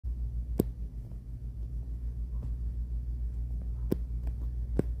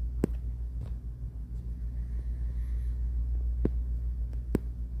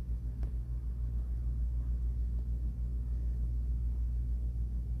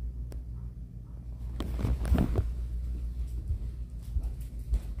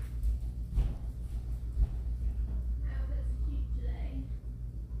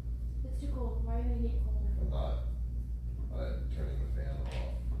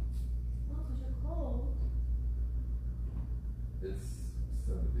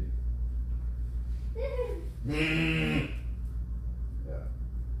Yeah.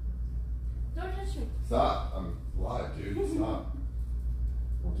 Don't touch me. Stop. I'm live, dude. Stop.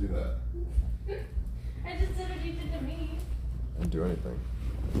 Don't do that. I just did what you did to me. I didn't do anything.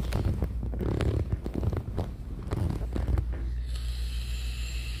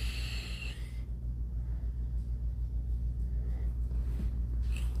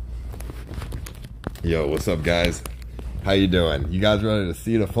 Yo, what's up, guys? How you doing? You guys ready to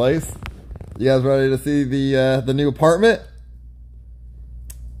see the place? You guys ready to see the new apartment?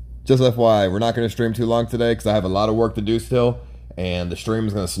 Just FYI, we're not going to stream too long today because I have a lot of work to do still, and the stream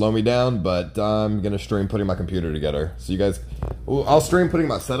is going to slow me down, but I'm going to stream putting my computer together. So you guys, well, I'll stream putting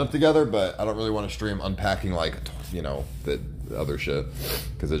my setup together, but I don't really want to stream unpacking, like, you know, the other shit,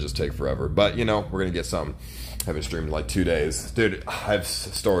 because it just take forever. But, you know, we're going to get some. I haven't streamed in like 2 days. Dude, I have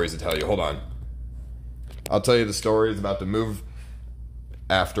stories to tell you. Hold on. I'll tell you the stories about the move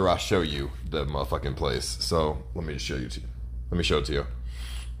after I show you the motherfucking place. So let me just show you to you. Let me show it to you.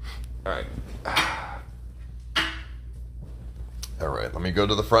 All right. All right. Let me go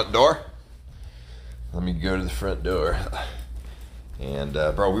to the front door. Let me go to the front door. And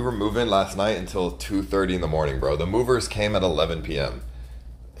bro, we were moving last night until 2:30 in the morning, bro. The movers came at 11 p.m.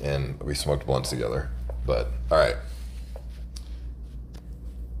 and we smoked blunts together. But all right.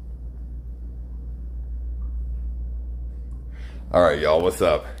 All right, y'all, what's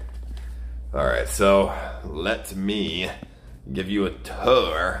up? All right, so let me give you a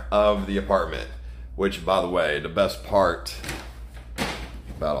tour of the apartment, which, by the way, the best part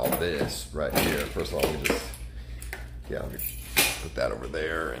about all this right here, first of all, let me just, yeah, let me put that over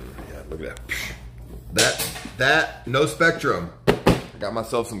there, and yeah, look at that. That, no Spectrum. I got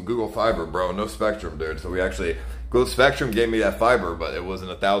myself some Google Fiber, bro, no Spectrum, dude. So we actually, Google Spectrum gave me that fiber, but it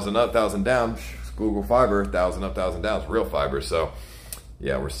wasn't 1,000 up, 1,000 down. Google Fiber, 1,000 up, 1,000 down. It's real fiber, so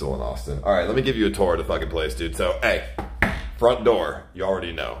yeah, we're still in Austin. All right, let me give you a tour of the fucking place, dude. So, hey, front door, you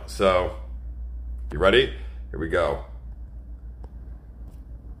already know. So, you ready? Here we go.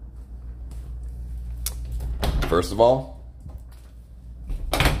 First of all,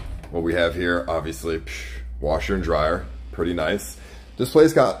 what we have here, obviously, washer and dryer, pretty nice. This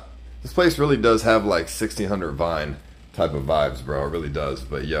place really does have like 1600 Vine type of vibes, bro. It really does.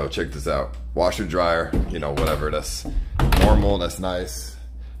 But yo, check this out. Washer, dryer, you know, whatever. That's normal. That's nice.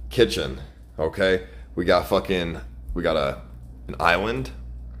 Kitchen, okay. We got an island.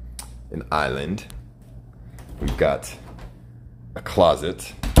 An island. We've got a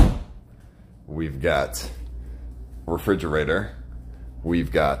closet. We've got a refrigerator.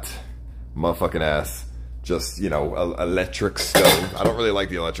 We've got motherfucking ass, just, you know, electric stove. I don't really like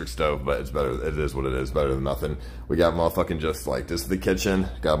the electric stove, but it's better. It is what it is. Better than nothing. We got motherfucking just like, this is the kitchen.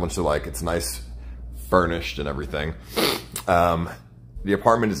 Got a bunch of like, it's nice furnished and everything. The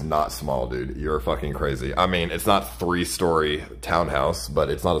apartment is not small, dude. You're fucking crazy. I mean, it's not 3-story townhouse, but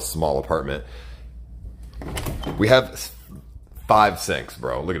it's not a small apartment. We have 5 sinks,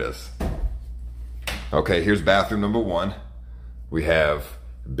 bro. Look at this. Okay, here's bathroom number 1. We have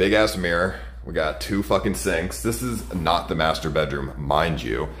big ass mirror. We got 2 fucking sinks. This is not the master bedroom, mind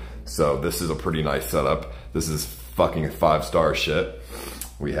you. So this is a pretty nice setup. This is fucking 5-star shit.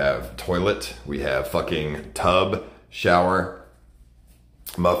 We have toilet. We have fucking tub, shower,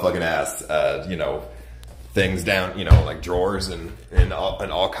 motherfucking ass, you know, things down, you know, like drawers and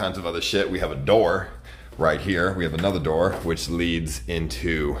all kinds of other shit. We have a door right here. We have another door, which leads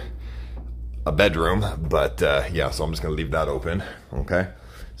into a bedroom. But yeah, so I'm just gonna leave that open, okay?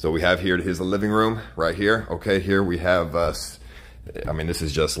 So we have here's the living room right here. Okay, here we have, I mean, this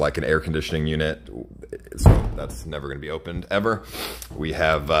is just like an air conditioning unit. So that's never gonna be opened ever. We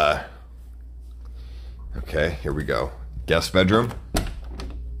have, okay, here we go. Guest bedroom.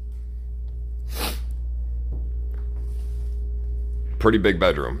 Pretty big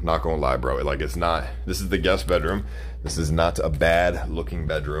bedroom, not gonna lie, bro. Like, it's not, this is the guest bedroom. This is not a bad looking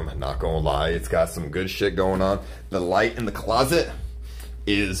bedroom, not gonna lie. It's got some good shit going on. The light in the closet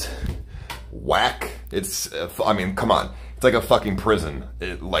is whack. It's, I mean, come on. It's like a fucking prison,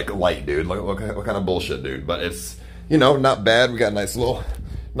 like light, dude. Like, what kind of bullshit, dude? But it's, you know, not bad. We got a nice little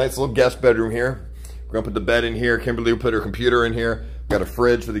guest bedroom here. We're gonna put the bed in here. Kimberly will put her computer in here. We got a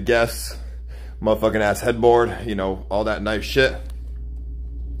fridge for the guests. Motherfucking ass headboard, you know, all that nice shit.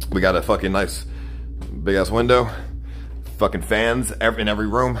 We got a fucking nice big ass window. Fucking fans in every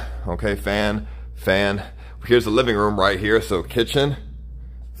room. Okay, fan. Here's the living room right here. So kitchen,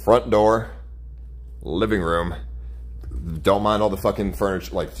 front door, living room. Don't mind all the fucking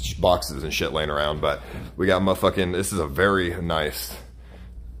furniture, like boxes and shit laying around, but we got motherfucking, this is a very nice,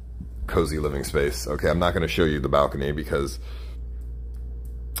 cozy living space. Okay, I'm not gonna show you the balcony because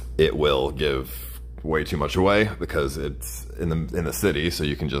it will give way too much away because it's in the city, so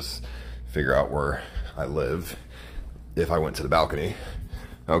you can just figure out where I live if I went to the balcony.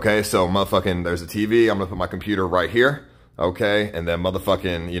 Okay, so motherfucking, there's a TV. I'm gonna put my computer right here. Okay, and then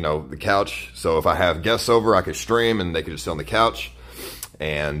motherfucking, you know, the couch. So if I have guests over, I can stream and they can just sit on the couch.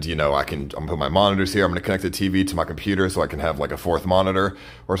 And, you know, I'm gonna put my monitors here. I'm gonna connect the TV to my computer so I can have like a 4th monitor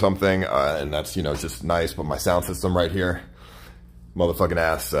or something. And that's, you know, just nice. Put my sound system right here. Motherfucking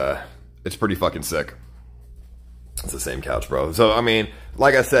ass. It's pretty fucking sick. It's the same couch, bro. So, I mean,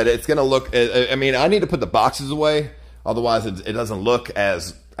 like I said, it's gonna look, I mean, I need to put the boxes away. Otherwise, it doesn't look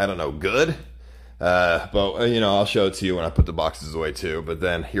as, I don't know, good. But, you know, I'll show it to you when I put the boxes away too. But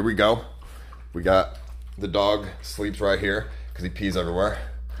then, here we go. We got the dog sleeps right here because he pees everywhere.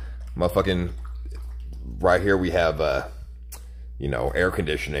 Motherfucking, right here we have, you know, air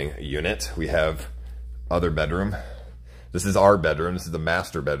conditioning unit. We have other bedroom. This is our bedroom. This is the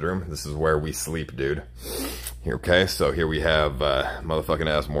master bedroom. This is where we sleep, dude. Here, okay, so here we have motherfucking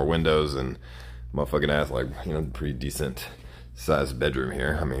ass more windows and motherfucking ass, like, you know, pretty decent sized bedroom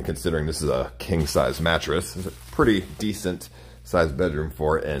here. I mean, considering this is a king size mattress, it's a pretty decent sized bedroom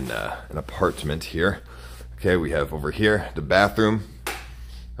for an apartment here. Okay, we have over here the bathroom.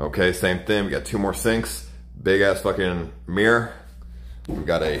 Okay, same thing. We got 2 more sinks, big ass fucking mirror. We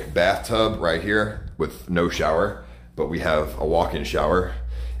got a bathtub right here with no shower, but we have a walk-in shower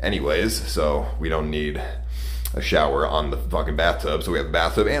anyways, so we don't need a shower on the fucking bathtub. So we have a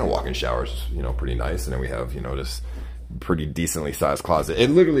bathtub and a walk-in shower, which is, you know, pretty nice. And then we have, you know, this pretty decently sized closet. It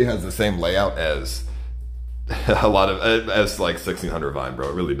literally has the same layout as a lot of, as like 1600 Vine, bro.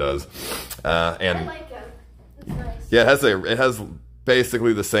 It really does. And I like it. It's nice. yeah, it has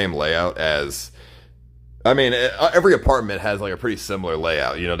basically the same layout as, I mean, every apartment has like a pretty similar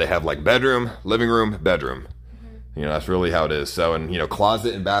layout. You know, they have like bedroom, living room, bedroom. You know, that's really how it is. So, and, you know,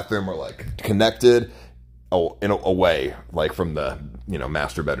 closet and bathroom are like connected away, like from the, you know,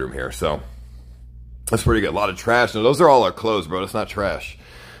 master bedroom here. So that's pretty good. A lot of trash. Now, those are all our clothes, bro. That's not trash.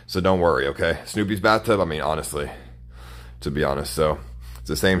 So don't worry, okay? Snoopy's bathtub, I mean, honestly, to be honest. So it's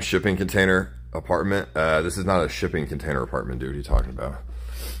the same shipping container apartment. This is not a shipping container apartment, dude. What are you talking about?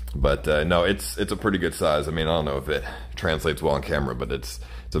 But no, it's a pretty good size. I mean, I don't know if it translates well on camera, but it's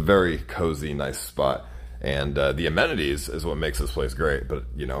a very cozy, nice spot. And the amenities is what makes this place great. But,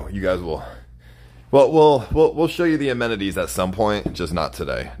 you know, you guys will... Well, we'll show you the amenities at some point, just not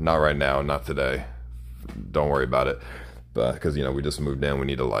today. Not right now, not today. Don't worry about it. But, because, you know, we just moved in. We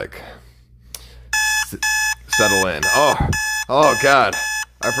need to, like, settle in. Oh, God.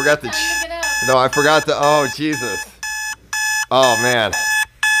 I forgot to... No, I forgot to... Oh, Jesus. Oh, man.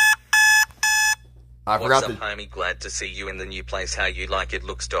 What's up, homie? Glad to see you in the new place. How you like it?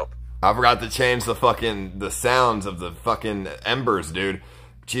 Look, stop. I forgot to change the sounds of the fucking embers, dude.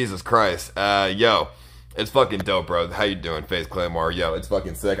 Jesus Christ. Yo, it's fucking dope, bro. How you doing, FaZe Claymore? Yo, it's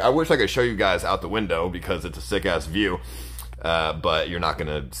fucking sick. I wish I could show you guys out the window because it's a sick ass view. But you're not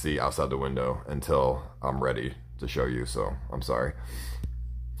gonna see outside the window until I'm ready to show you, so I'm sorry.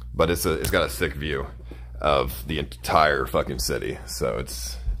 But it's got a sick view of the entire fucking city, so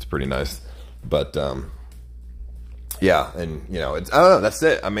it's pretty nice. But yeah, and you know, it's, I don't know, that's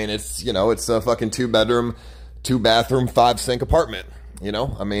it. I mean, it's, you know, it's a fucking 2-bedroom, 2-bathroom, 5-sink apartment. You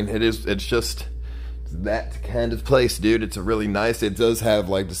know, I mean, it's just that kind of place, dude. It's a really nice, it does have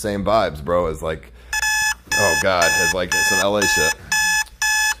like the same vibes, bro, as like, oh God, as like some LA shit.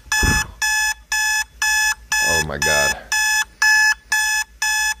 Oh my God.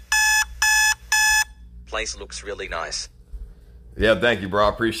 Place looks really nice. Yeah, thank you, bro. I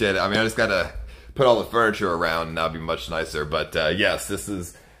appreciate it. I mean, I just gotta put all the furniture around and that'll be much nicer. But yes, this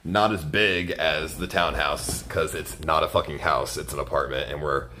is not as big as the townhouse because it's not a fucking house. It's an apartment and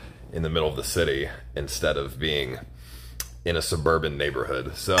we're in the middle of the city instead of being in a suburban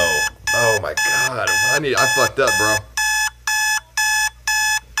neighborhood. So, oh my God, I fucked up, bro.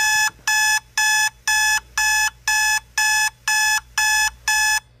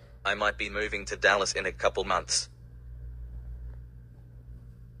 I might be moving to Dallas in a couple months.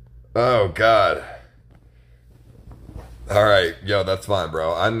 Oh God. All right, yo, that's fine,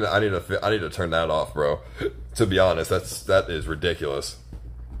 bro. I need to turn that off, bro. To be honest, that is ridiculous.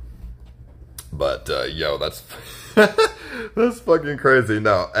 But yo, that's that's fucking crazy.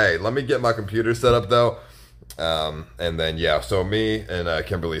 No, hey, let me get my computer set up though, and then yeah. So me and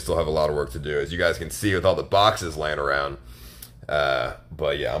Kimberly still have a lot of work to do, as you guys can see with all the boxes laying around.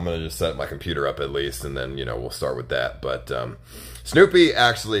 But yeah, I'm gonna just set my computer up at least, and then, you know, we'll start with that. But Snoopy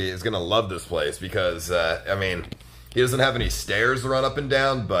actually is gonna love this place because I mean, he doesn't have any stairs to run up and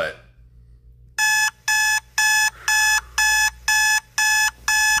down, but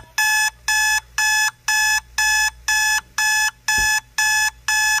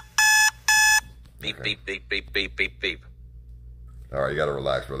beep beep beep beep beep beep. All right, you gotta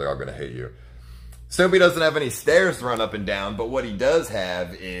relax, bro. They're all gonna hate you. Snoopy doesn't have any stairs to run up and down, but what he does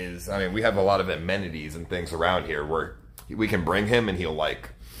have is, I mean, we have a lot of amenities and things around here where we can bring him and he'll like,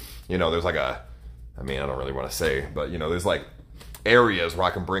 you know, there's like a, I mean, I don't really want to say, but you know, there's like areas where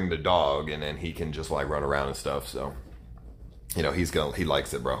I can bring the dog and then he can just like run around and stuff. So, you know, he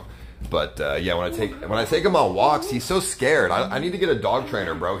likes it, bro. But yeah, when I take him on walks, he's so scared. I need to get a dog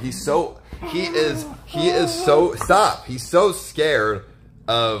trainer, bro. He is so, stop. He's so scared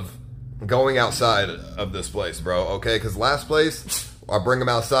of going outside of this place, bro, okay? Because last place, I bring him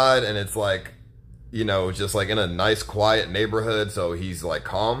outside and it's like, you know, just like in a nice, quiet neighborhood, so he's like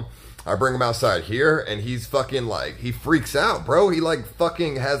calm. I bring him outside here and he's fucking like, he freaks out, bro. He like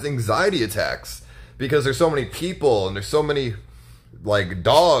fucking has anxiety attacks because there's so many people and there's so many like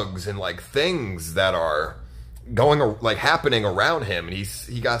dogs and like things that are going, like happening around him. And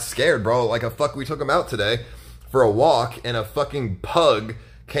he got scared, bro. Like we took him out today for a walk and a fucking pug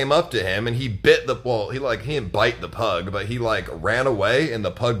came up to him and he bit the, well, he didn't bite the pug, but he like ran away and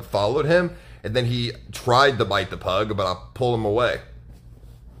the pug followed him and then he tried to bite the pug, but I pulled him away.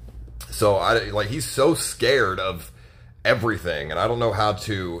 So he's so scared of everything and I don't know how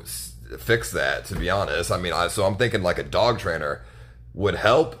to fix that, to be honest. I mean, so I'm thinking like a dog trainer would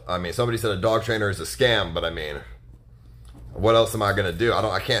help. I mean, somebody said a dog trainer is a scam, but I mean, what else am I gonna do?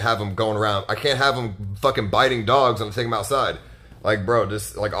 I can't have him going around. I can't have him fucking biting dogs and take him outside. Like, bro,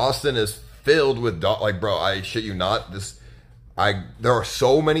 this, like, Austin is filled with dog. Like, bro, I shit you not. There are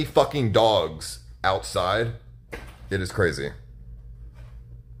so many fucking dogs outside. It is crazy.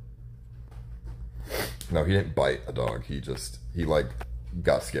 No, he didn't bite a dog. He like,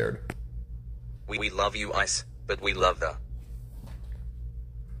 got scared. We love you, Ice, but we love the...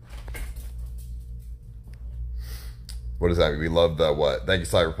 What does that mean? We love the what? Thank you,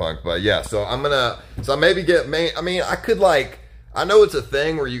 Cyberpunk. But yeah, so I mean, I could like, I know it's a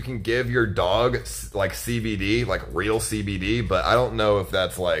thing where you can give your dog like CBD, like real CBD, but I don't know if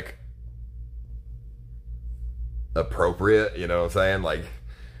that's like appropriate, you know what I'm saying? Like,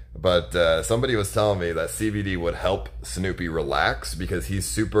 but somebody was telling me that CBD would help Snoopy relax because he's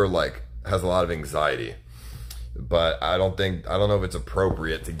super like, has a lot of anxiety. But I don't know if it's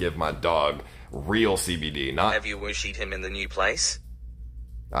appropriate to give my dog real CBD. Not. Have you whooshied him in the new place?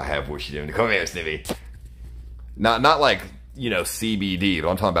 I have whooshied him. Come here, Snippy. Not like, you know, CBD, but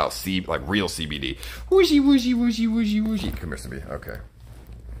I'm talking about like real CBD. Whooshy, whooshy, whooshy, whooshy, whooshy. Come here, Snippy. Okay.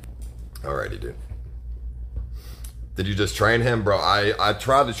 Alrighty, dude. Did you just train him? Bro, I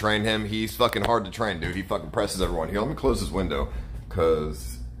tried to train him. He's fucking hard to train, dude. He fucking presses everyone. Here, let me close this window,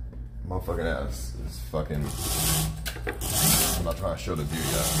 because motherfucking ass is fucking... I'm not trying to show the view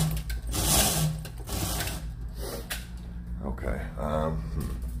yet. Okay,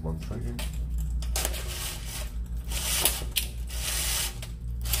 1 second.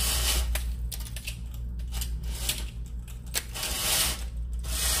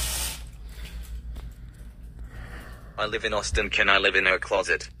 I live in Austin, can I live in her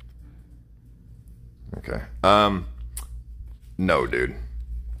closet? Okay, no, dude.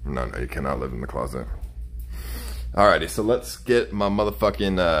 No, you cannot live in the closet. Alrighty, so let's get my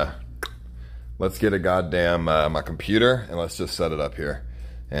motherfucking, let's get a goddamn, my computer, and let's just set it up here.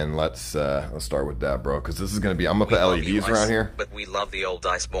 And let's start with that, bro, because this is going to be, I'm going to put LEDs around here. But we love the old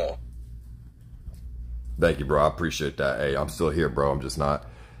Ice more. Thank you, bro, I appreciate that. Hey, I'm still here, bro, I'm just not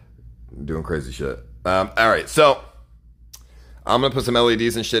doing crazy shit. Alright, so, I'm going to put some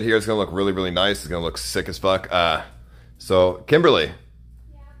LEDs and shit here. It's going to look really, really nice. It's going to look sick as fuck. So, Kimberly.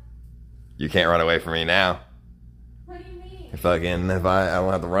 Yeah? You can't run away from me now. What do you mean? If I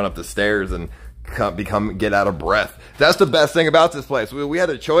don't have to run up the stairs and get out of breath. That's the best thing about this place. We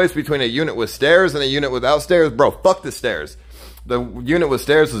had a choice between a unit with stairs and a unit without stairs. Bro, fuck the stairs. The unit with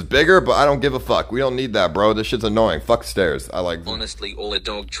stairs is bigger, but I don't give a fuck. We don't need that, bro. This shit's annoying. Fuck stairs. I like... Honestly, all a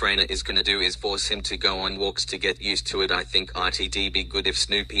dog trainer is gonna do is force him to go on walks to get used to it. I think ITD be good if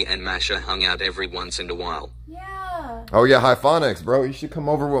Snoopy and Masha hung out every once in a while. Yeah. Oh yeah, Hyphonics, bro. You should come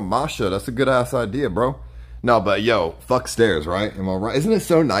over with Masha. That's a good ass idea, bro. No, but yo, fuck stairs, right? Am I right? Isn't it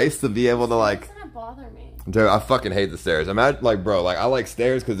so nice to be able to like... It doesn't bother me. Dude, I fucking hate the stairs. Imagine, like, bro, like I like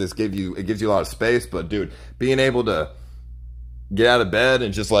stairs because it gives you a lot of space. But dude, being able to get out of bed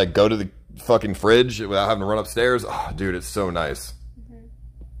and just like go to the fucking fridge without having to run upstairs, oh, dude, it's so nice. Mm-hmm.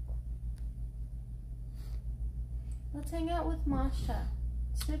 Let's hang out with Masha.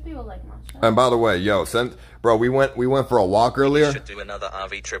 Snoopy will like Masha. And by the way, yo, bro, we went for a walk earlier. We should do another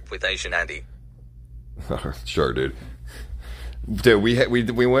RV trip with Asian Andy. Sure, dude. Dude,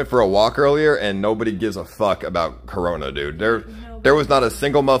 we went for a walk earlier and nobody gives a fuck about Corona, dude. There was not a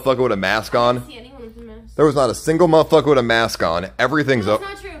single motherfucker with a mask on. I didn't see anyone with a There was not a single motherfucker with a mask on. Everything's No, up.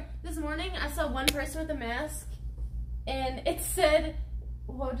 it's not true. This morning, I saw one person with a mask, and it said,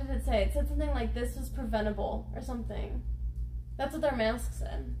 what did it say? It said something like, this was preventable, or something. That's what their mask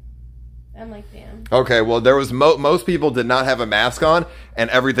said. I'm like, damn. Okay, well, there was most people did not have a mask on, and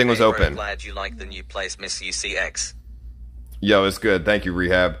everything was Hey, bro, open. glad you like the new place, Miss UCX. Yo, it's good. Thank you,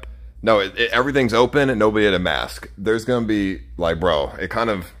 Rehab. No, everything's open and nobody had a mask. There's gonna be like, bro, it kind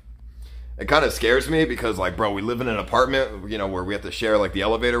of scares me because like, bro, we live in an apartment, you know, where we have to share like the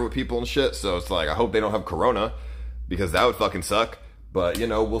elevator with people and shit. So it's like, I hope they don't have corona because that would fucking suck. But you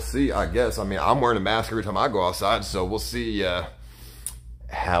know, we'll see. I guess. I mean, I'm wearing a mask every time I go outside, so we'll see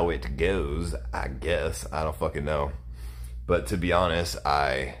how it goes. I guess I don't fucking know. But to be honest,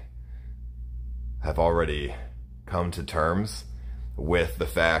 I have already come to terms with the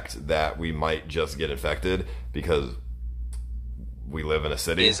fact that we might just get infected because we live in a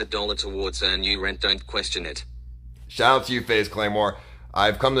city. Here's $1 towards earn you rent, don't question it. Shout out to you, FaZe Claymore.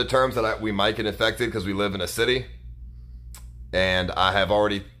 I've come to terms that we might get infected because we live in a city. And I have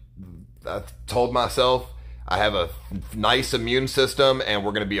already told myself I have a nice immune system and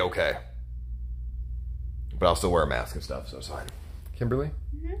we're going to be okay. But I'll still wear a mask and stuff, so it's fine. Kimberly,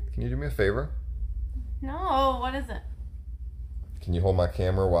 can you do me a favor? No, what is it? Can you hold my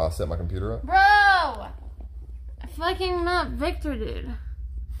camera while I set my computer up? Bro! I feel like I'm not Victor, dude.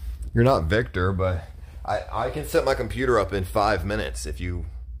 You're not Victor, but I can set my computer up in 5 minutes if you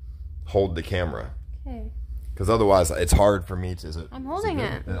hold the camera. Okay. Because otherwise, it's hard for me to... I'm holding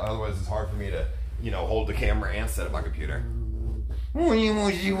it. Otherwise, it's hard for me to, you know, hold the camera and set up my computer. You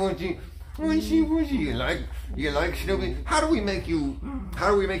like Snoopy? How do we make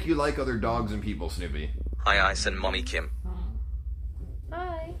you like other dogs and people, Snoopy? Hi, Ice and Mommy Kim.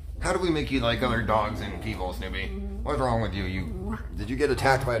 Hi. How do we make you like other dogs and people, Snoopy? What's wrong with you? Did you get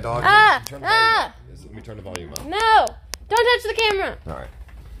attacked by a dog? Let me turn the volume up. No! Don't touch the camera!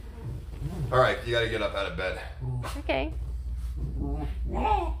 All right, you gotta get up out of bed. Okay.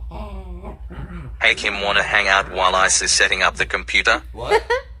 Hey Kim, wanna hang out while Ice is setting up the computer? What?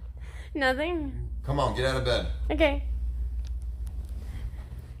 Nothing. Come on, get out of bed. Okay.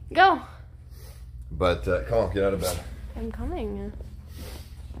 Go. But come on, get out of bed. I'm coming.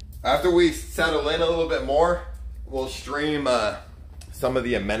 After we settle in a little bit more, we'll stream some of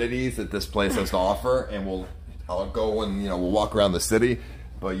the amenities that this place has to offer, and I'll go and we'll walk around the city.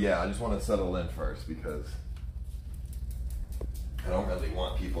 But yeah, I just want to settle in first because I don't really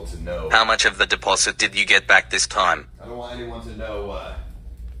want people to know. How much of the deposit did you get back this time? I don't want anyone to know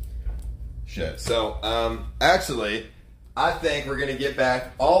shit. So actually, I think we're gonna get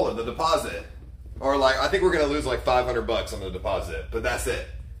back all of the deposit, or like I think we're gonna lose like $500 on the deposit, but that's it.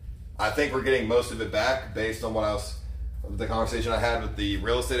 I think we're getting most of it back based on the conversation I had with the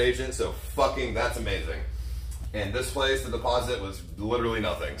real estate agent. So fucking, that's amazing. And this place, the deposit was literally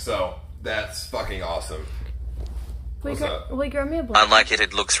nothing. So that's fucking awesome. Will you grab me a I blanket? like it,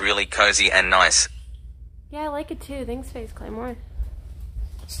 it looks really cozy and nice. Yeah, I like it too. Thanks, FaZe Claymore.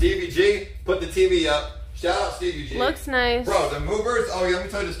 Stevie G, put the TV up. Shout out Stevie G. Looks nice. Bro, the movers. Oh yeah, let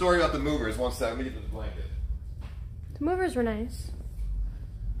me tell you the story about the movers. One second, let me get this blanket. The movers were nice.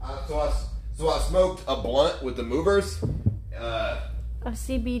 So I smoked a blunt with the movers. Of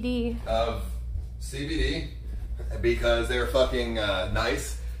CBD. Of CBD. Because they were fucking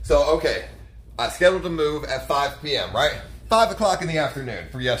nice. So, okay. I scheduled to move at 5 p.m., right? 5 o'clock in the afternoon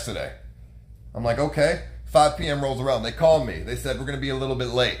for yesterday. I'm like, okay. 5 p.m. rolls around. They called me. They said, we're going to be a little bit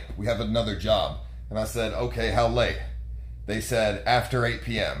late. We have another job. And I said, okay, how late? They said, after 8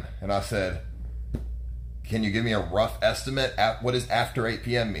 p.m. And I said, can you give me a rough estimate? What does after 8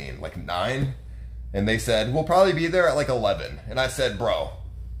 p.m. mean? Like 9? And they said, we'll probably be there at like 11. And I said, bro,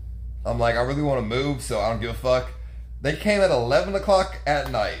 I'm like, I really want to move, so I don't give a fuck. They came at 11 o'clock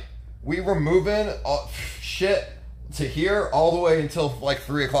at night. We were moving shit to here all the way until like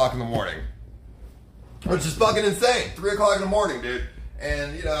 3 o'clock in the morning. Which is fucking insane. 3 o'clock in the morning, dude.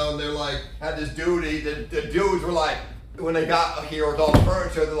 And, they're like, had this duty. The dudes were like, when they got here with all the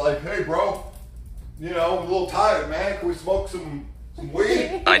furniture, they're like, hey, bro, I'm a little tired, man. Can we smoke some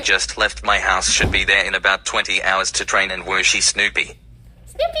weed? I just left my house, should be there in about 20 hours to train and wooshy Snoopy.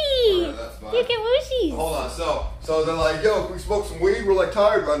 Snoopy! You get wooshies. Hold on, so they're like, yo, can we smoke some weed? We're like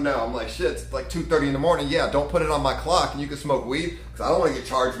tired right now. I'm like, shit, it's like 2:30 in the morning. Yeah, don't put it on my clock and you can smoke weed because I don't want to get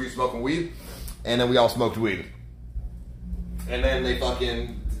charged for you smoking weed. And then we all smoked weed. And then they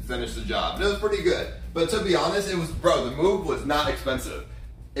fucking finished the job. It was pretty good. But to be honest, it was, bro, the move was not expensive.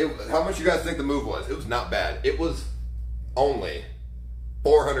 How much you guys think the move was? It was not bad. It was only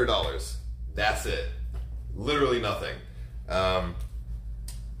 $400. That's it. Literally nothing.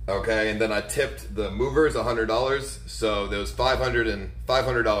 Okay, and then I tipped the movers $100, so there was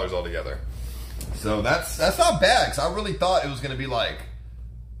 $500 altogether. So that's not bad, because I really thought it was going to be like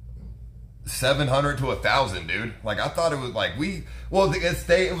 700 to 1,000, dude. Like, I thought it was like it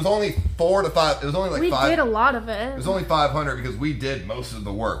was only 4 to 5. It was only like we 5. We did a lot of it. It was only 500 because we did most of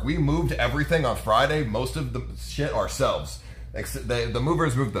the work. We moved everything on Friday, most of the shit ourselves. The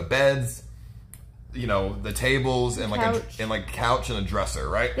movers moved the beds, you know, the tables, and like a couch and a dresser,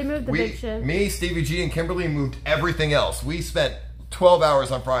 right? They moved the big shit. Me, Stevie G, and Kimberly moved everything else. We spent 12 hours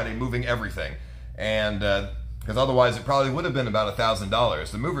on Friday moving everything, and because otherwise it probably would have been about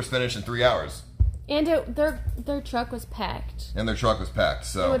 $1,000. The movers finished in 3 hours, and their truck was packed. And their truck was packed,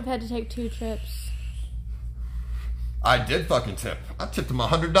 so they would have had to take 2 trips. I did fucking tip. I tipped them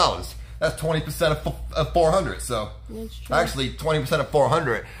 $100. That's 20% of 400. So actually, 20% of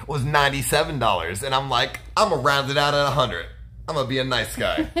 400 was $97, and I'm like, I'm gonna round it out at 100. I'm gonna be a nice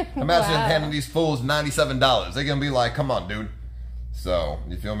guy. Imagine handing these fools $97. They're gonna be like, come on, dude. So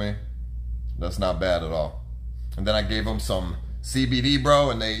you feel me? That's not bad at all. And then I gave them some CBD,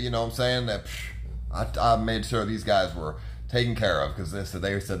 bro, and they, you know what I'm saying? That I made sure these guys were taken care of because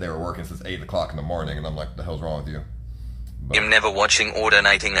they said they were working since 8 o'clock in the morning, and I'm like, the hell's wrong with you? I'm never watching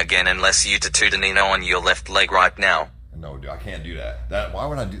Ordinating again unless you tattooed an Nino on your left leg right now. No, dude, I can't do that. Why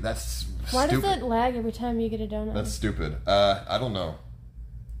would I do that? That's why stupid. does it lag every time you get a donut? That's stupid. I don't know.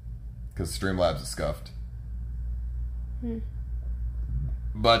 Because Streamlabs is scuffed.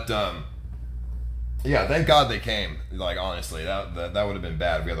 But, yeah, thank God they came. Like, honestly, that would have been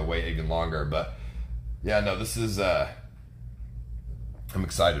bad if we had to wait even longer. But, yeah, no, this is, I'm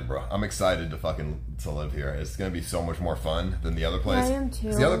excited, bro. I'm excited to live here. It's gonna be so much more fun than the other place. I am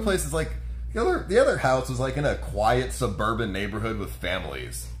too. The other place is like the other house was like in a quiet suburban neighborhood with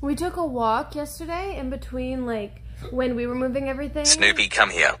families. We took a walk yesterday in between, like, when we were moving everything. Snoopy,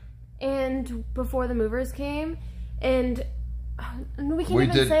 come here. And before the movers came, and we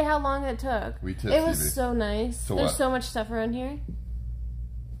can't even say how long it took. It was so nice. There's so much stuff around here.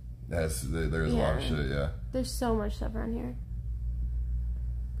 There's a lot of shit. Yeah. There's so much stuff around here.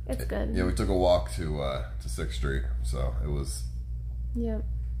 It's good. Yeah, we took a walk to 6th Street, so it was. Yeah.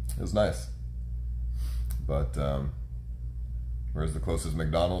 It was nice. But where's the closest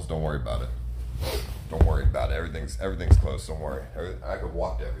McDonald's? Don't worry about it. Don't worry about it. Everything's close. Don't worry. I could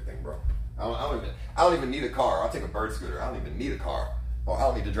walk to everything, bro. I don't even need a car. I'll take a bird scooter. I don't even need a car. Oh, I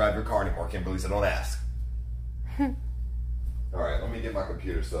don't need to drive your car anymore, Kimberly. So don't ask. All right, let me get my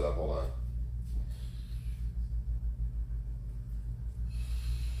computer set up. Hold on.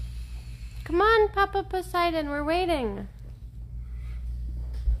 Come on, Papa Poseidon, we're waiting.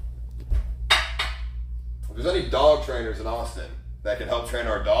 If there's any dog trainers in Austin that can help train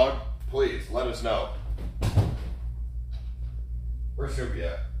our dog, please let us know. Where's Snoopy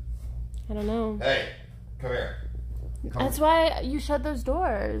at? I don't know. Hey, come here. That's why you shut those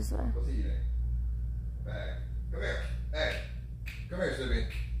doors. What's he eating? Bag. Come here. Hey, come here, Snoopy.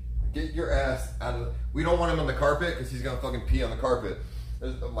 Get your ass out of the... We don't want him on the carpet because he's going to fucking pee on the carpet.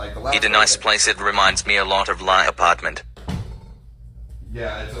 Like It's a nice place. It reminds me a lot of Lie Apartment.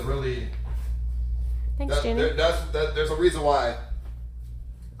 Yeah, it's a really... Thanks, Jenny. There's a reason why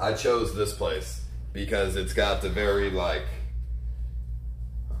I chose this place. Because it's got the very, like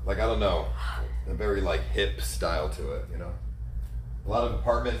I don't know, a very, like, hip style to it, you know? A lot of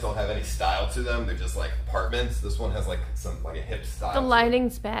apartments don't have any style to them. They're just, like, apartments. This one has, like, a hip style. The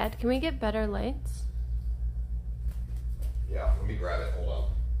lighting's bad. Can we get better lights? Yeah, let me grab it. Hold on.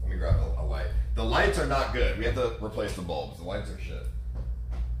 Let me grab a light. The lights are not good. We have to replace the bulbs. The lights are shit.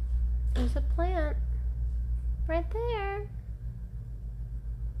 There's a plant. Right there.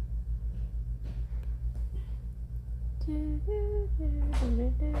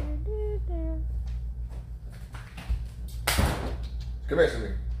 Come here,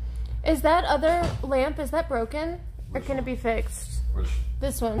 Snoopy. Is that other lamp, is that broken? Or can it be fixed? Which?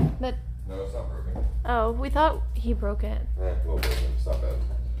 This one. That. No, it's not broken. Oh, we thought he broke it. A little broken. It's not bad.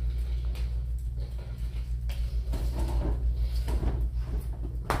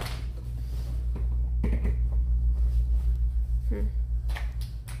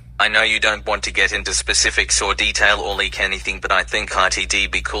 I know you don't want to get into specifics or detail or leak anything, but I think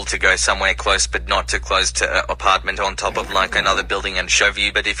RTD be cool to go somewhere close but not too close to an apartment on top of like another building and show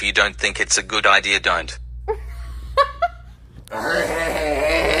view, but if you don't think it's a good idea, don't.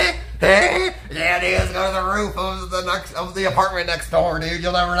 Yeah, dude, go to the roof of the apartment next door, dude.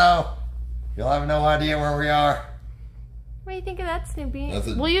 You'll never know. You'll have no idea where we are. What do you think of that,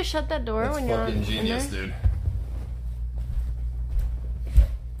 Snoopy? Will you shut that door when you're on? That's fucking genius, dude.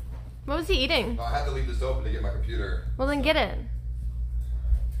 What was he eating? I had to leave this open to get my computer. Well, then get it.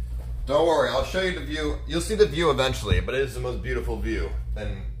 Don't worry, I'll show you the view. You'll see the view eventually, but it is the most beautiful view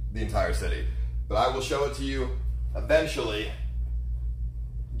in the entire city. But I will show it to you eventually,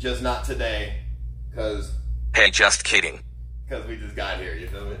 just not today, because... Hey, just kidding. Because we just got here, you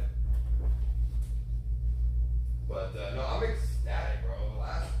feel me? But, no, I'm ecstatic, bro.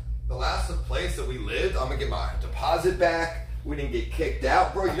 The last place that we lived, I'm gonna get my deposit back. We didn't get kicked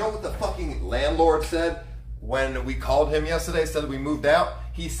out. Bro, you know what the fucking landlord said when we called him yesterday, said we moved out?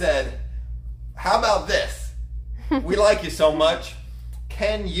 He said, how about this? We like you so much.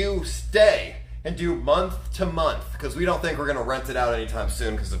 Can you stay and do month to month? Because we don't think we're gonna rent it out anytime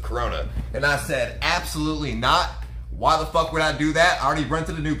soon because of Corona. And I said, absolutely not. Why the fuck would I do that? I already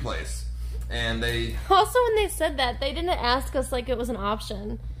rented a new place. And they... Also, when they said that, they didn't ask us like it was an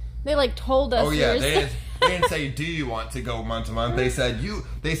option. They like told us. Oh yeah, they didn't say, do you want to go month to month? They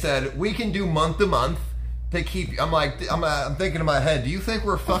said we can do month to month to keep. I'm thinking in my head, do you think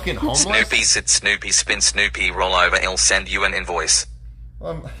we're fucking homeless? Snoopy, sit Snoopy, spin Snoopy, roll over, I'll send you an invoice.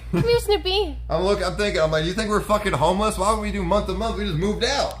 Come here, Snoopy. I'm like, do you think we're fucking homeless? Why would we do month to month? We just moved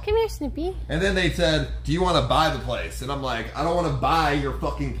out. Come here, Snoopy. And then they said, do you want to buy the place? And I'm like, I don't want to buy your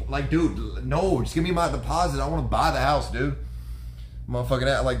fucking, like, dude, no, just give me my deposit. I want to buy the house, dude. Motherfucking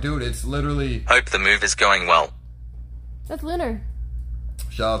out, like, dude, it's literally... Hope the move is going well. That's Lunar.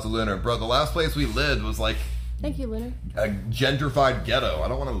 Shout out to Lunar. Bro, the last place we lived was like... Thank you, Lunar. A gentrified ghetto. I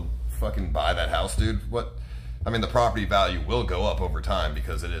don't want to fucking buy that house, dude. What? I mean, the property value will go up over time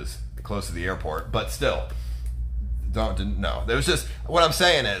because it is close to the airport, but still. No. There was just... What I'm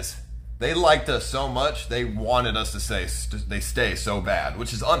saying is, they liked us so much, they wanted us to stay so bad,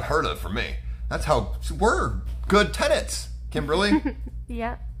 which is unheard of for me. That's how... We're good tenants. Kimberly?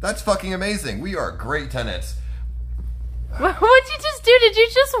 Yeah. That's fucking amazing. We are great tenants. What'd you just do? Did you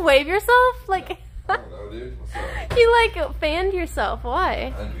just wave yourself? Like... I don't know, dude. What's up? You, like, fanned yourself.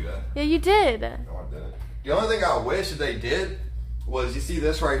 Why? I didn't do that. Yeah, you did. No, I didn't. The only thing I wish that they did was, you see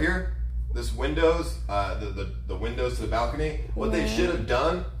this right here? This windows, the windows to the balcony? What they should have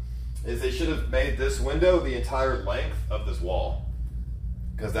done is they should have made this window the entire length of this wall.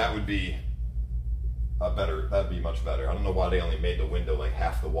 Because that would be... that'd be much better. I don't know why they only made the window like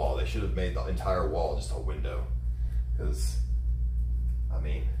half the wall. They should have made the entire wall just a window. Because, I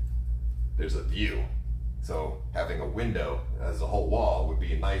mean, there's a view. So having a window as a whole wall would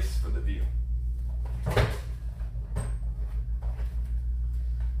be nice for the view.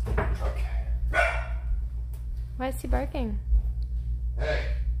 Okay. Why is he barking? Hey,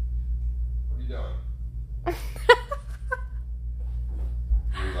 what are you doing? What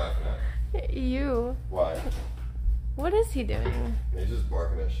are you laughing at? You. Why? What is he doing? He's just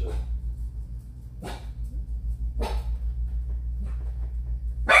barking at shit.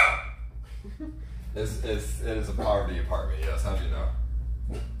 It is a poverty apartment, yes, how'd you know?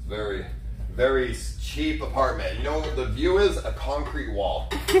 It's very, very cheap apartment. You know what the view is? A concrete wall.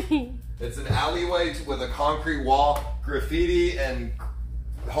 It's an alleyway with a concrete wall, graffiti, and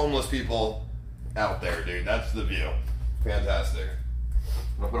homeless people out there, dude. That's the view. Fantastic.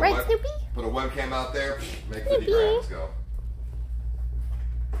 Right, Snoopy? Put a webcam out there, make 50 grand, let's go.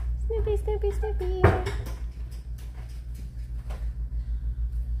 Snoopy, Snoopy, Snoopy.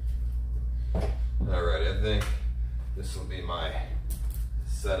 Alright, I think this will be my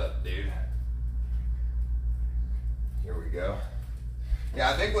setup, dude. Here we go.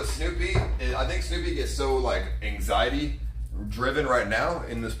 Yeah, I think what Snoopy is, I think Snoopy gets so like anxiety driven right now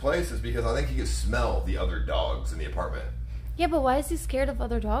in this place is because I think he can smell the other dogs in the apartment. Yeah, but why is he scared of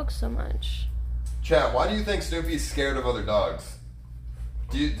other dogs so much? Chat, why do you think Snoopy's scared of other dogs?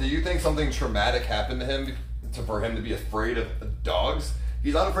 Do you think something traumatic happened to him for him to be afraid of dogs?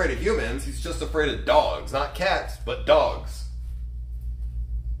 He's not afraid of humans, he's just afraid of dogs. Not cats, but dogs.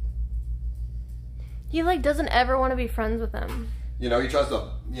 He like doesn't ever want to be friends with them. You know, he tries to,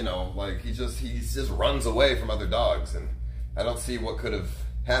 you know, like he just runs away from other dogs, and I don't see what could have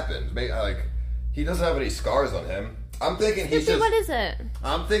happened. Maybe, like, he doesn't have any scars on him. I'm thinking he's Snoopy, just... what is it?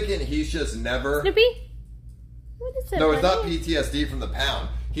 I'm thinking he's just never... Snoopy? What is it, No, it's not buddy? PTSD from the pound.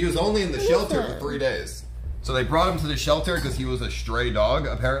 He was only in the shelter for 3 days. So they brought him to the shelter because he was a stray dog,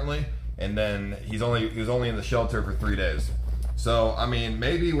 apparently. And then he was only in the shelter for 3 days. So, I mean,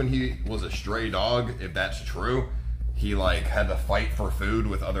 maybe when he was a stray dog, if that's true, he, like, had to fight for food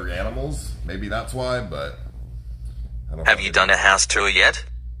with other animals. Maybe that's why, but... I don't Have know. you done a house tour yet?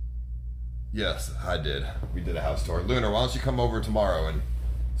 Yes, I did. We did a house tour. Lunar, why don't you come over tomorrow and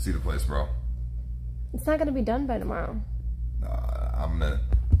see the place, bro? It's not going to be done by tomorrow.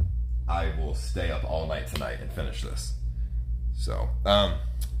 I will stay up all night tonight and finish this. So,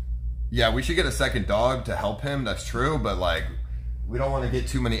 yeah, we should get a second dog to help him. That's true, but like, we don't want to get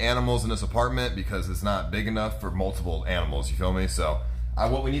too many animals in this apartment because it's not big enough for multiple animals, you feel me? So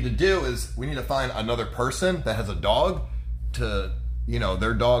what we need to do is we need to find another person that has a dog to, you know,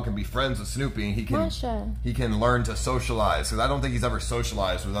 their dog can be friends with Snoopy and he can learn to socialize, because I don't think he's ever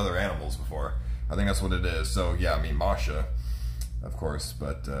socialized with other animals before. I think that's what it is. So yeah, I mean Masha, of course,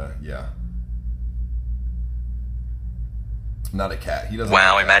 but yeah. Not a cat. He doesn't.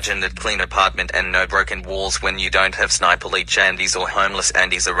 Wow, imagine that clean apartment and no broken walls when you don't have sniper leech Andes or homeless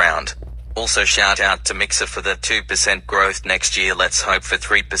Andes around. Also shout out to Mixer for the 2% growth next year. Let's hope for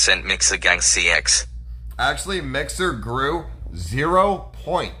 3% Mixer Gang CX. Actually, Mixer grew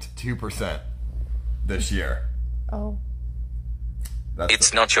 0.2% this year. Oh.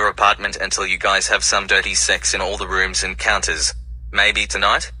 It's not your apartment until you guys have some dirty sex in all the rooms and counters. Maybe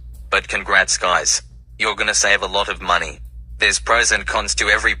tonight? But congrats guys. You're gonna save a lot of money. There's pros and cons to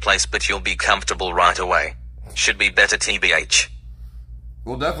every place, but you'll be comfortable right away. Should be better TBH.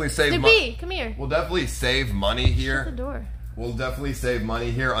 We'll definitely save money. Come here. We'll definitely save money here. Shut the door. We'll definitely save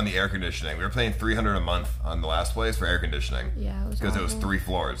money here on the air conditioning. We were paying $300 a month on the last place for air conditioning. Yeah, it was because it was 3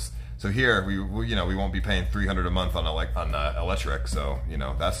 floors. So here we you know, we won't be paying $300 a month on electric. So you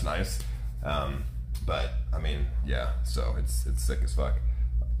know, that's nice. But I mean, yeah. So it's sick as fuck.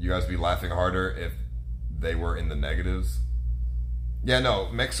 You guys would be laughing harder if they were in the negatives. Yeah, no,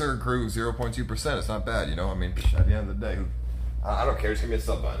 Mixer grew 0.2%. It's not bad, you know? I mean, at the end of the day, I don't care. Just give me a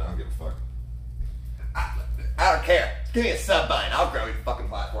sub button. I don't give a fuck. I don't care. Just give me a sub button. I'll grow your fucking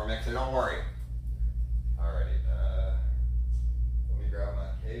platform, Mixer. Don't worry. Alrighty. Let me grab my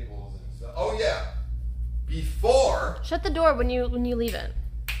cables and stuff. Oh, yeah. Before... Shut the door when you leave it.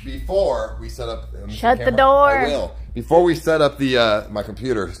 Before we set up... Shut the door. I will. Before we set up the my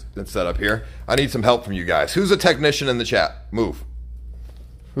computer that's set up here, I need some help from you guys. Who's a technician in the chat? Move.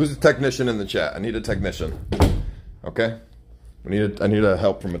 Who's a technician in the chat? I need a technician. Okay? I need a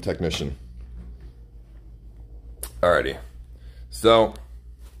help from a technician. Alrighty. So,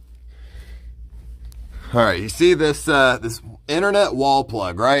 alright, you see this this internet wall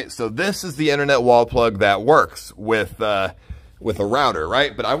plug, right? So this is the internet wall plug that works with a router,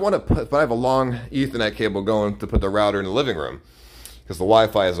 right? But I have a long Ethernet cable going to put the router in the living room because the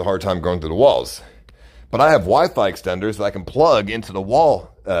Wi-Fi has a hard time going through the walls. But I have Wi-Fi extenders that I can plug into the wall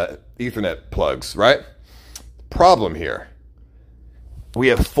Ethernet plugs, right? Problem here. We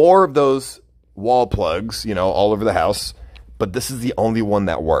have 4 of those wall plugs, you know, all over the house, but this is the only one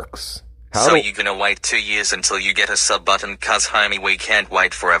that works. So you're gonna wait 2 years until you get a sub button, cuz homie, we can't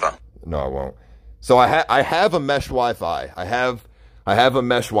wait forever. No, I won't. So I have a mesh Wi-Fi. I have a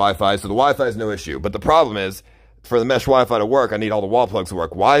mesh Wi-Fi, so the Wi-Fi is no issue. But the problem is, for the mesh Wi-Fi to work, I need all the wall plugs to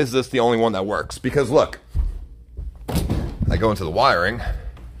work. Why is this the only one that works? Because look, I go into the wiring.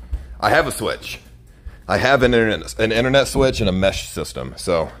 I have a switch. I have an internet switch and a mesh system.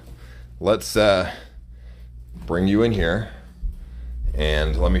 So let's bring you in here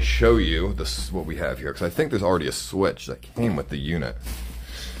and let me show you this what we have here, because I think there's already a switch that came with the unit.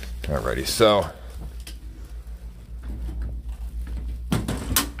 Alrighty, so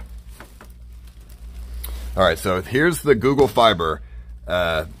alright, so here's the Google Fiber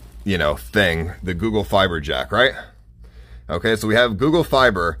you know, thing, the Google Fiber jack, right? Okay, so we have Google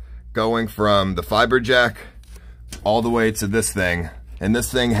Fiber going from the fiber jack all the way to this thing, and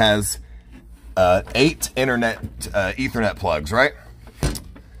this thing has 8 internet Ethernet plugs, right?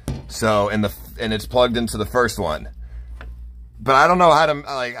 So and it's plugged into the first one, but I don't know how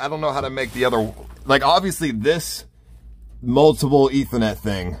to make the other, like, obviously this multiple Ethernet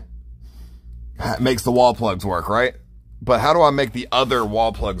thing makes the wall plugs work, right? But how do I make the other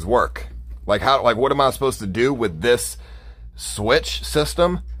wall plugs work? Like what am I supposed to do with this switch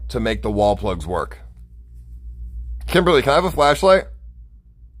system to make the wall plugs work? Kimberly, can I have a flashlight?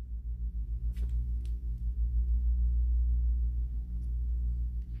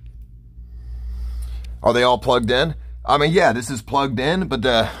 Are they all plugged in? I mean, yeah, this is plugged in, but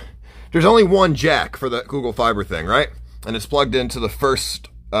there's only one jack for the Google Fiber thing, right? And it's plugged into the first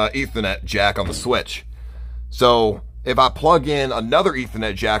Ethernet jack on the switch. So if I plug in another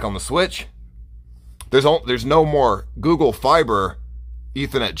Ethernet jack on the switch, there's no more Google Fiber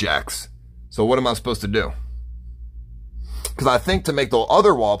Ethernet jacks. So what am I supposed to do? Because I think to make the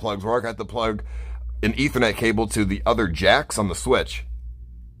other wall plugs work, I have to plug an Ethernet cable to the other jacks on the switch.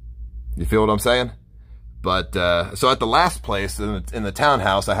 You feel what I'm saying? But so at the last place in the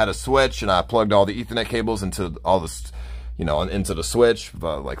townhouse, I had a switch and I plugged all the Ethernet cables into all this, you know, into the switch,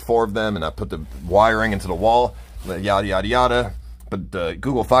 like 4 of them, and I put the wiring into the wall, yada yada yada. But the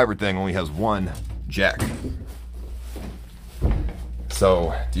Google Fiber thing only has 1 jack.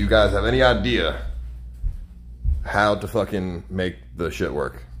 So, do you guys have any idea how to fucking make the shit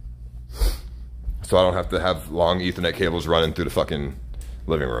work. So I don't have to have long Ethernet cables running through the fucking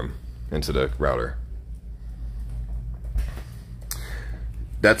living room into the router.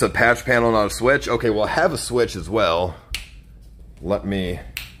 That's a patch panel, not a switch. Okay, well, I have a switch as well. Let me...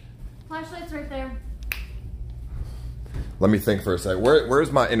 Flashlight's right there. Let me think for a second.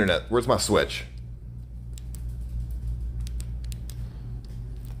 Where's my internet? Where's my switch?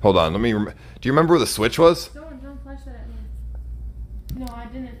 Hold on, let me... Do you remember where the switch was? Don't flash that at me. No, I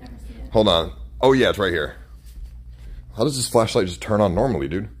didn't ever see it. Hold on. Oh yeah, it's right here. How does this flashlight just turn on normally,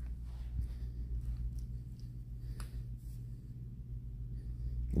 dude?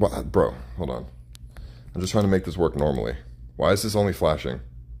 What, bro, hold on. I'm just trying to make this work normally. Why is this only flashing?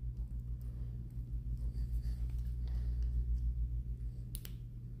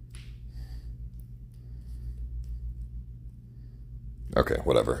 Okay,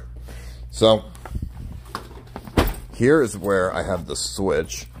 whatever. So, here is where I have the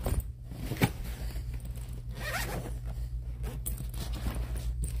switch.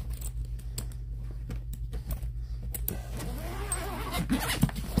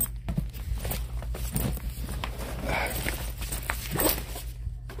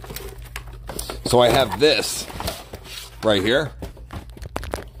 So I have this right here.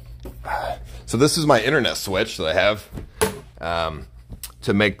 So this is my internet switch that I have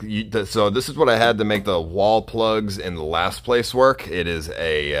to make. So this is what I had to make the wall plugs in the last place work. It is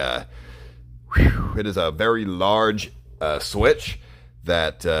a very large switch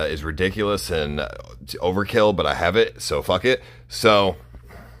that is ridiculous and overkill, but I have it, so fuck it. So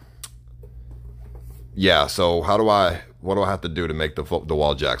yeah. So what do I have to do to make the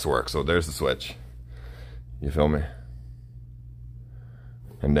wall jacks work? So there's the switch. You feel me?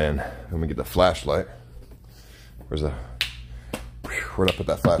 And then let me get the flashlight. Where'd I put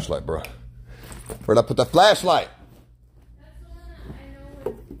that flashlight, bro? Where'd I put the flashlight? That's the one that I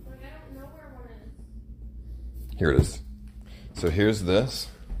know. Like, I don't know where one is. Here it is. So here's this,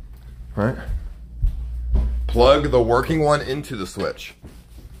 right? Plug the working one into the switch.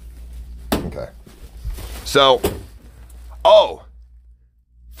 Okay. So, oh,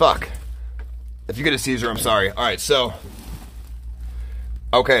 fuck. If you get a seizure, I'm sorry. All right, so,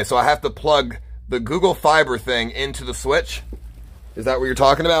 okay, so I have to plug the Google Fiber thing into the switch. Is that what you're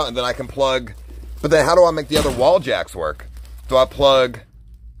talking about? And then I can plug, but then how do I make the other wall jacks work? Do I plug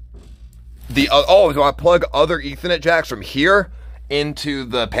do I plug other Ethernet jacks from here into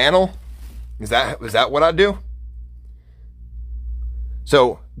the panel? Is that what I do?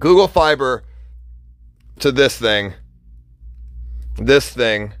 So Google Fiber to this thing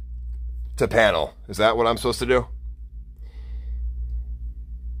to panel. Is that what I'm supposed to do?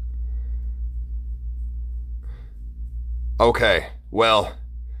 Okay, well,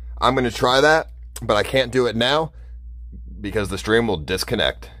 I'm going to try that, but I can't do it now because the stream will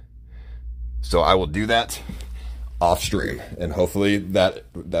disconnect. So I will do that off stream, and hopefully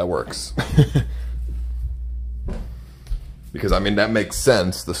that works. Because, I mean, that makes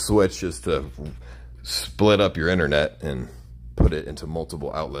sense. The switch is to split up your internet and put it into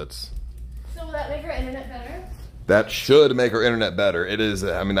multiple outlets. So will that make our internet better? That should make our internet better. It is,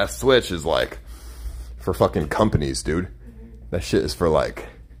 I mean, that switch is like for fucking companies, dude. That shit is for like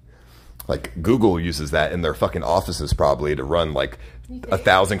Google uses that in their fucking offices probably to run like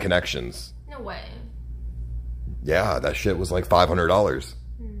 1,000 connections. No way. Yeah, that shit was like $500.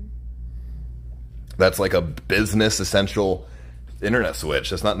 That's like a business essential internet switch.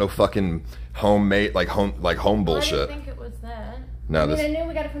 That's not no fucking homemade home bullshit. I didn't think it was that. No, I knew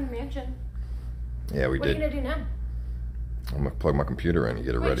we got it from the mansion. Yeah, we did. What are you gonna do now? I'm gonna plug my computer in and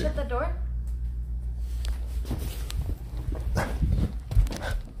get it ready. Shut the door.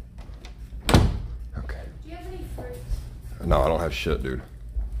 Okay. Do you have any fruits? No, I don't have shit, dude.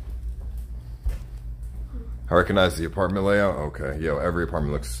 I recognize the apartment layout. Okay, yo, every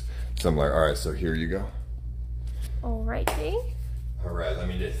apartment looks similar. All right, so here you go. Alrighty. All right, let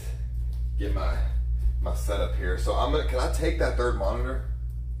me just get my setup here. So can I take that third monitor?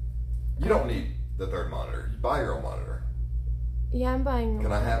 You don't need the third monitor. You buy your own monitor. Yeah, I'm buying one.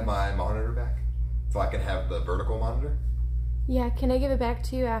 Can I have my monitor back? So I can have the vertical monitor? Yeah, can I give it back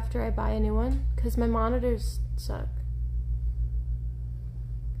to you after I buy a new one? Because my monitors suck.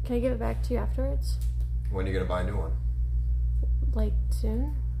 Can I give it back to you afterwards? When are you going to buy a new one? Like,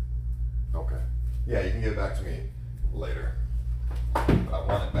 soon? Okay. Yeah, you can give it back to me later. But I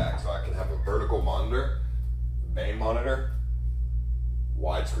want it back so I can have a vertical monitor, main monitor,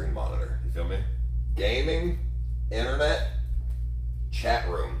 widescreen monitor. You feel me? Gaming, internet, chat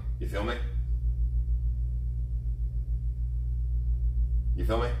room. You feel me? You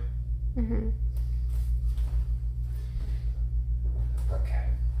feel me? Mm-hmm.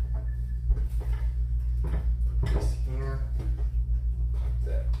 This here.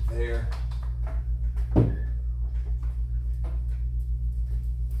 That there.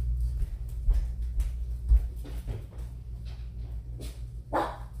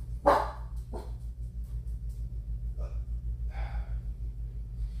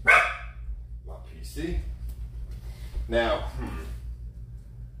 My PC. Now,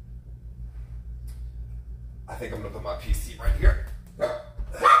 I think I'm gonna put my PC right here.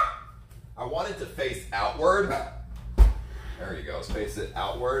 I want it to face outward. There you go. Let's face it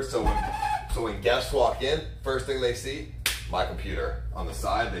outward. So when guests walk in, first thing they see, my computer. On the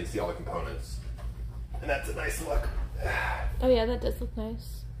side, they see all the components, and that's a nice look. Oh yeah, that does look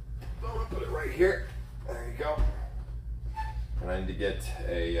nice. So I'm gonna put it right here. There you go. And I need to get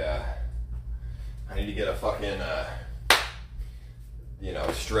a fucking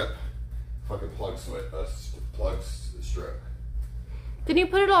strip, fucking plug strip. Did you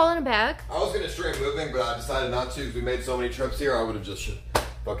put it all in a bag? I was gonna stream moving, but I decided not to because we made so many trips here. I would have just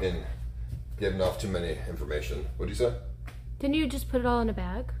fucking given off too many information. What'd you say? Didn't you just put it all in a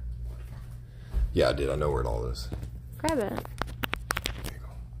bag? Yeah, I did. I know where it all is. Grab it. There you go.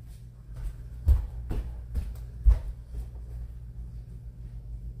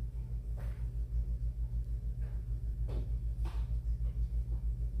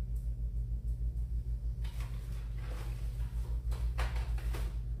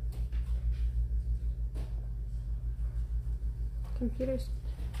 Computers.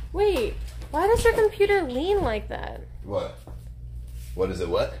 Wait, why does your computer lean like that? What? What is it?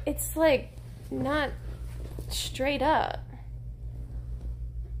 What? It's like not straight up.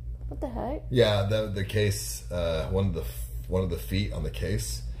 What the heck? Yeah, the case. One of the feet on the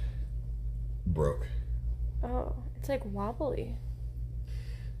case broke. Oh, it's like wobbly.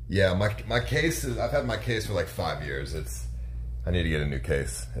 Yeah, my case is. I've had my case for like 5 years. I need to get a new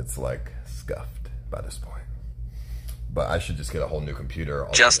case. It's like scuffed by this point. But I should just get a whole new computer.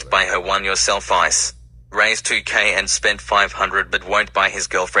 Just buy her one yourself, Ice. Raise 2K and spend 500 but won't buy his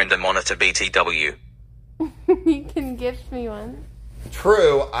girlfriend a monitor BTW. You can gift me one.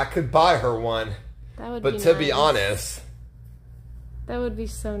 True, I could buy her one. That would but be to nice. be honest, that would be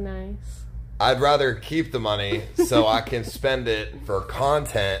so nice. I'd rather keep the money so I can spend it for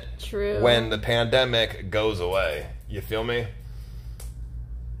content. True. When the pandemic goes away. You feel me?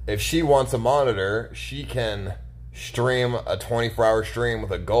 If she wants a monitor, she can stream a 24-hour stream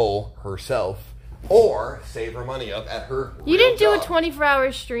with a goal herself, or save her money up at her You didn't do job. a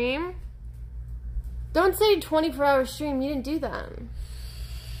 24-hour stream. Don't say 24-hour stream. You didn't do that.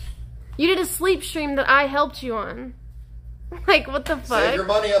 You did a sleep stream that I helped you on. Like, what the fuck? Save your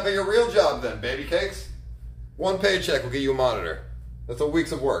money up at your real job then, baby cakes. One paycheck will get you a monitor. That's a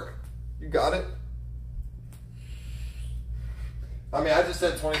week's of work. You got it? I mean, I just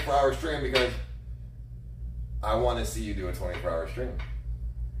said 24-hour stream because I want to see you do a 24-hour stream.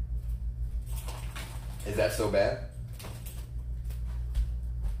 Is that so bad?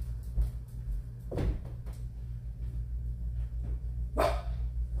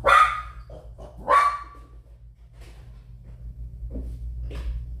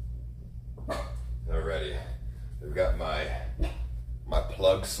 Alrighty. We've got my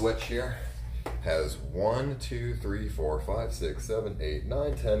plug switch here. Has 1, 2, 3, 4, 5, 6, 7, 8,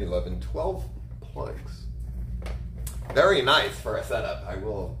 9, 10, 11, 12 plugs. Very nice for a setup, I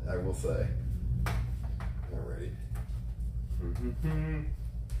will say. Alrighty.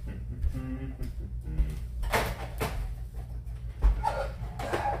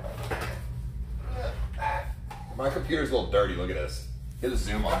 My computer's a little dirty, look at this. Get a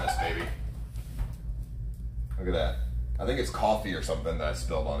zoom on this, baby. Look at that. I think it's coffee or something that I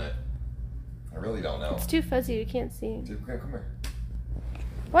spilled on it. I really don't know. It's too fuzzy. You can't see. Dude, come here.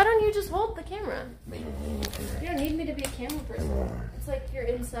 Why don't you just hold the camera? You don't need me to be a camera person. It's like you're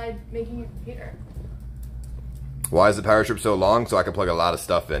inside making your computer. Why is the power strip so long? So I can plug a lot of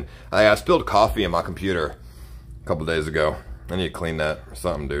stuff in. I spilled coffee in my computer a couple days ago. I need to clean that or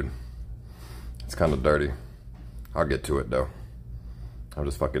something, dude. It's kind of dirty. I'll get to it though. I'm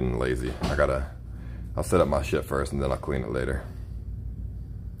just fucking lazy. I'll set up my shit first and then I'll clean it later.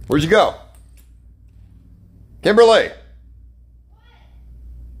 Where'd you go? Kimberly!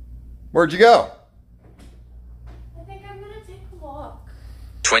 Where'd you go? I think I'm gonna take a walk.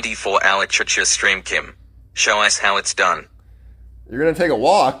 24-hour chucha stream, Kim. Show us how it's done. You're gonna take a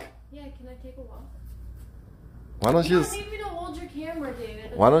walk? Yeah, can I take a walk? Why don't you You just... don't need me to hold your camera,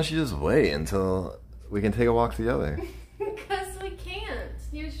 David. Why don't you just wait until we can take a walk together? Because we can't.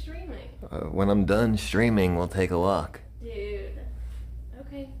 You're streaming. When I'm done streaming, we'll take a walk. Dude.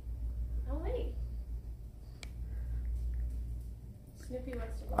 Okay. I'll wait. Snoopy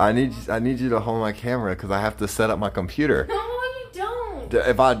wants to I need you to hold my camera because I have to set up my computer. No, you don't.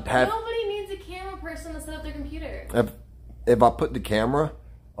 If I had Nobody needs a camera person to set up their computer. if I put the camera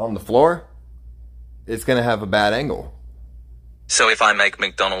on the floor, it's gonna have a bad angle. So if I make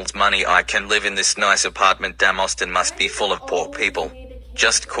McDonald's money, I can live in this nice apartment. Damn, Austin must be full of poor people.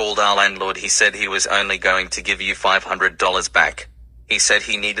 Just called our landlord. He said he was only going to give you $500 back. He said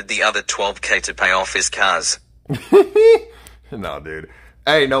he needed the other $12K to pay off his cars. No, dude.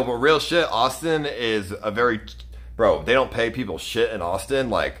 Hey, no, but real shit, Austin is a very... Bro, they don't pay people shit in Austin.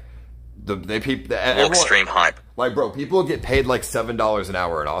 Like, Extreme hype. Like, bro, people get paid like $7 an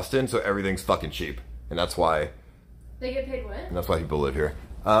hour in Austin, so everything's fucking cheap. And that's why... They get paid what? And that's why people live here.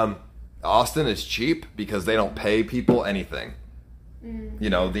 Austin is cheap because they don't pay people anything. You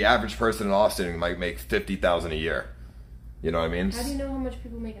know, the average person in Austin might make $50,000 a year. You know what I mean? How do you know how much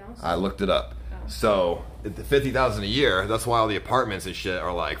people make in Austin? I looked it up. Oh. So, the $50,000 a year, that's why all the apartments and shit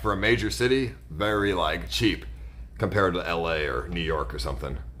are like, for a major city, very like cheap compared to LA or New York or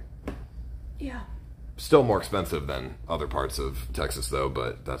something. Yeah. Still more expensive than other parts of Texas though,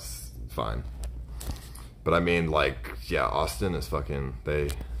 but that's fine. But I mean, like, yeah, Austin is fucking, they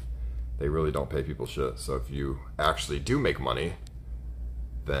really don't pay people shit. So if you actually do make money,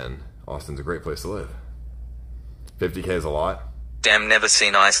 then Austin's a great place to live. 50K is a lot. Damn, never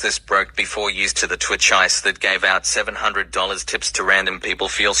seen ice this broke before. Used to the Twitch ice that gave out $700 tips to random people.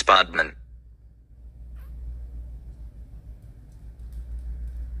 Feel Spadman.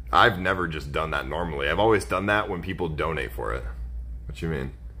 I've never just done that normally. I've always done that when people donate for it. What you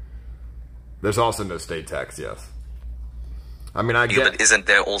mean? There's also no state tax, yes. I mean, I get... But isn't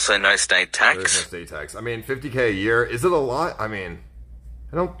there also no state tax? There's no state tax. I mean, 50K a year, is it a lot? I mean,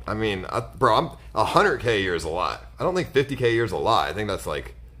 bro, 100K a year is a lot. I don't think 50K a year is a lot. I think that's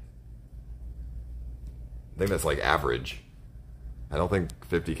like average. I don't think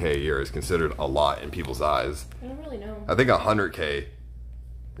 50K a year is considered a lot in people's eyes. I don't really know. I think 100K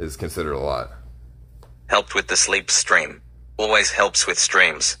is considered a lot. Helped with the sleep stream. Always helps with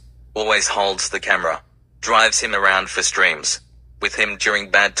streams. Always holds the camera. Drives him around for streams. With him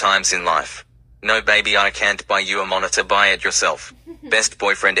during bad times in life. No baby, I can't buy you a monitor, buy it yourself. Best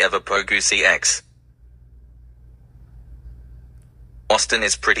boyfriend ever, Pogu CX. Austin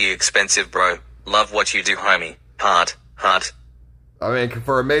is pretty expensive, bro. Love what you do, homie. Hard. I mean,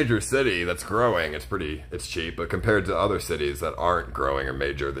 for a major city that's growing, it's cheap. But compared to other cities that aren't growing or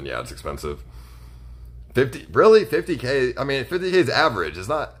major, then yeah, it's expensive. 50K, I mean, 50K is average. It's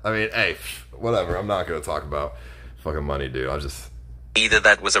not, I mean, hey, whatever. I'm not going to talk about fucking money, dude. Either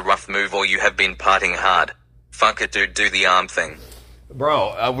that was a rough move or you have been partying hard. Fuck it, dude, do the arm thing.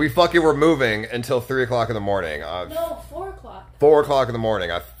 Bro, we fucking were moving until 3 o'clock in the morning. No, 4 o'clock. 4 o'clock in the morning.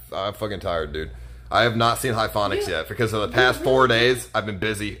 I'm fucking tired, dude. I have not seen Hyphonics yet because of the past 4 days, I've been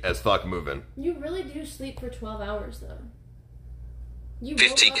busy as fuck moving. You really do sleep for 12 hours, though.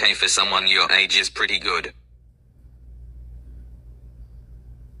 50K for someone your age is pretty good.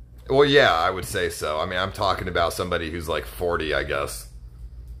 Well, yeah, I would say so. I mean, I'm talking about somebody who's like 40, I guess.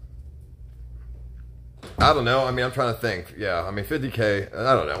 I don't know. I mean, I'm trying to think. Yeah, I mean, 50K.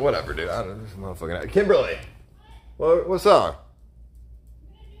 I don't know. Whatever, dude. I don't know. This motherfucking... Kimberly! What's up?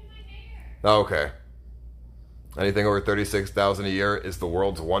 Oh, okay. Anything over 36,000 a year is the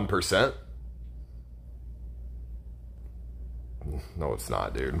world's 1%? No, it's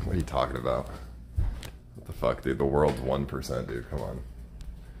not, dude. What are you talking about? What the fuck, dude? The world's 1%, dude. Come on.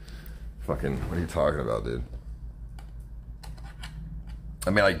 Fucking, what are you talking about, dude? I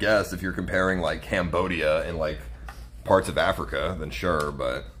mean, I guess if you're comparing, like, Cambodia and, like, parts of Africa, then sure,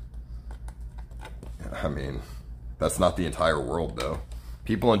 but... I mean, that's not the entire world, though.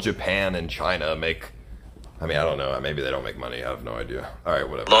 People in Japan and China make... I mean, I don't know. Maybe they don't make money. I have no idea. Alright,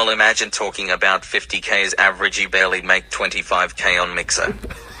 whatever. Lol, imagine talking about 50K's average. You barely make 25K on Mixer.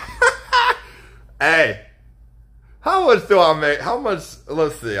 Hey! How much do I make? How much?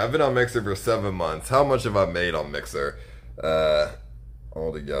 Let's see. I've been on Mixer for 7 months. How much have I made on Mixer?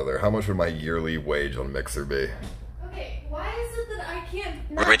 Altogether. How much would my yearly wage on Mixer be? Okay, why is it that I can't...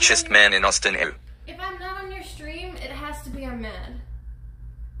 Richest man in Austin who? If I'm not on your stream, it has to be I'm mad.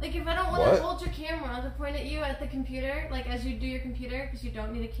 Like, if I don't want to hold your camera to point at you at the computer, like, as you do your computer, because you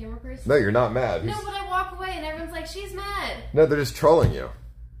don't need a camera person. No, you're not mad. No, but I walk away and everyone's like, she's mad. No, they're just trolling you.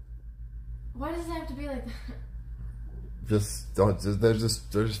 Why does it have to be like that? They're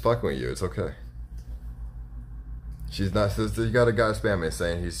just fucking with you. It's okay. She's not. You got a guy spamming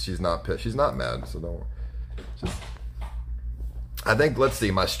saying she's not pissed. She's not mad. So don't. I think, let's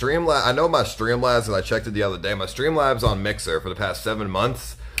see, my Streamlabs, I know my Streamlabs, and I checked it the other day, my Streamlabs on Mixer for the past 7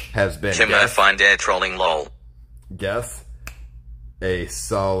 months has been... Timo find air trolling lol. Guess? a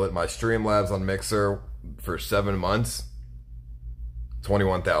solid, my Streamlabs on Mixer for 7 months,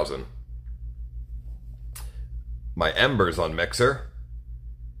 21,000. My Embers on Mixer,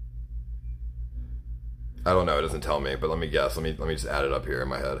 I don't know, it doesn't tell me, but let me guess. Let me just add it up here in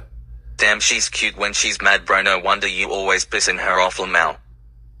my head. Damn, she's cute when she's mad, bro. No wonder you always pissing her off, Lamau.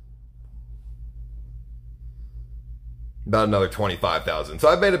 About another 25,000. So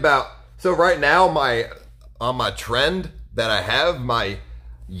I've made about, so right now on my trend that I have, my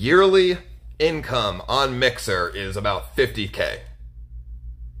yearly income on Mixer is about 50K.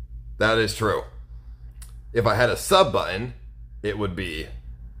 That is true. If I had a sub button, it would be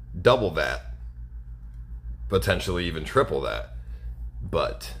double that. Potentially even triple that.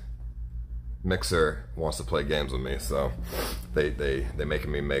 But Mixer wants to play games with me, so they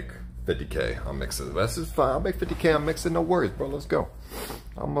making me make 50K on Mixer. That's just fine. I'll make 50K on Mixer, no worries, bro. Let's go.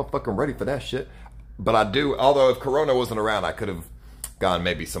 I'm fucking ready for that shit. But I do, although if Corona wasn't around, I could have gotten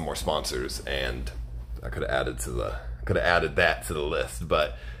maybe some more sponsors, and I could have added that to the list.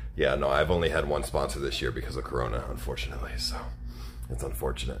 But yeah, no, I've only had one sponsor this year because of Corona, unfortunately. So it's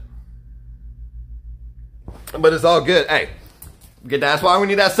unfortunate. But it's all good. Hey, that's why we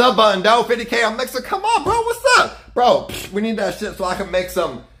need that sub button, though. 50K on Mixer. Come on, bro. What's up? Bro, we need that shit so I can make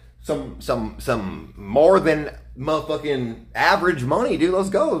some more than motherfucking average money, dude. Let's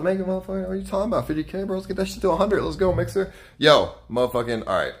go. Let's make it, motherfucking. What are you talking about? 50K, bro. Let's get that shit to 100. Let's go, Mixer. Yo, motherfucking.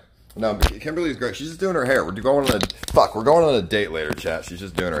 All right. No, Kimberly's great. She's just doing her hair. We're going on a date later, chat. She's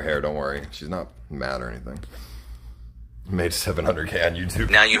just doing her hair. Don't worry. She's not mad or anything. Made 700K on YouTube.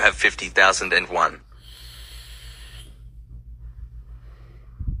 Now you have 50,001.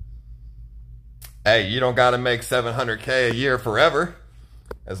 Hey, you don't got to make 700K a year forever,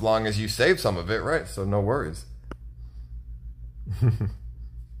 as long as you save some of it, right? So no worries.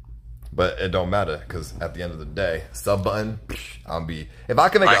 But it don't matter, because at the end of the day, sub button, if I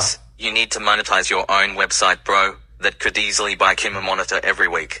can make Nice. You need to monetize your own website, bro. That could easily buy Kim a monitor every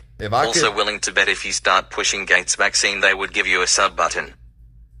week. Also willing to bet if you start pushing Gates vaccine, they would give you a sub button.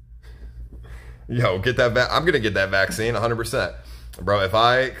 Yo, get that back. I'm going to get that vaccine 100%. Bro, if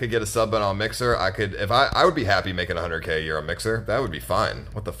I could get a sub button on Mixer, I would be happy making 100K a year on Mixer. That would be fine.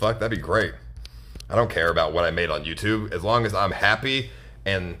 What the fuck? That'd be great. I don't care about what I made on YouTube. As long as I'm happy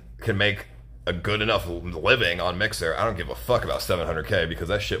and can make a good enough living on Mixer, I don't give a fuck about 700K, because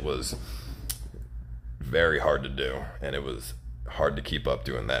that shit was very hard to do, and it was hard to keep up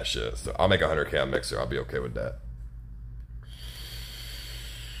doing that shit. So I'll make 100K on Mixer. I'll be okay with that.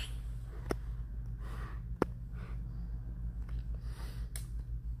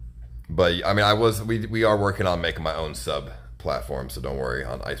 But I mean, we are working on making my own sub platform, so don't worry,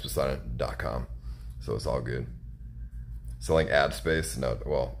 on iceposeidon.com. So it's all good. Selling ad space? No,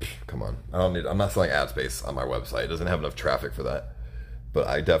 well, come on. I'm not selling ad space on my website. It doesn't have enough traffic for that. But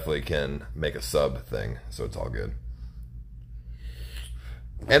I definitely can make a sub thing, so it's all good.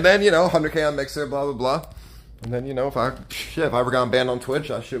 And then, 100K on Mixer, blah, blah, blah. And then, if I ever got banned on Twitch,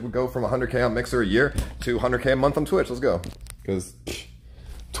 I would go from 100K on Mixer a year to 100K a month on Twitch. Let's go. Because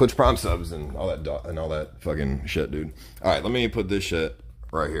Twitch Prime subs and all that fucking shit, dude. All right, let me put this shit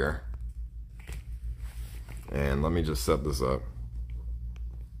right here. And let me just set this up.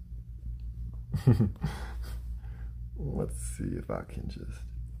 Let's see if I can just...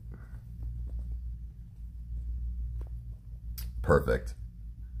 Perfect.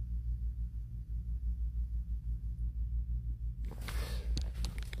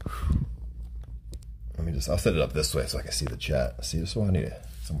 I'll set it up this way so I can see the chat. See, this is why I need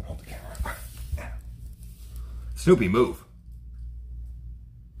someone hold the camera. Snoopy, move.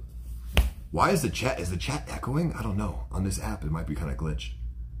 Why is the chat echoing? I don't know. On this app, it might be kind of glitch.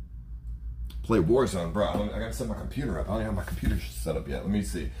 Play Warzone, bro. I gotta set my computer up. I don't have my computer set up yet. Let me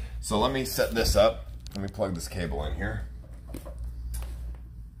see. So let me set this up. Let me plug this cable in here.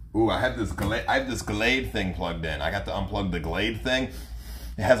 Ooh, I have this Glade thing plugged in. I got to unplug the Glade thing.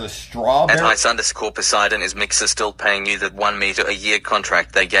 It has a strawberry. At Ice_Poseidon, is Mixer still paying you that 1 meter a year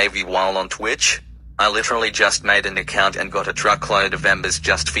contract they gave you while on Twitch? I literally just made an account and got a truckload of embers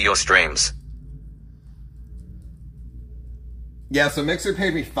just for your streams. Yeah, so Mixer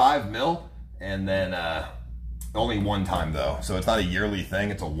paid me $5 mil, and then only one time though. So it's not a yearly thing,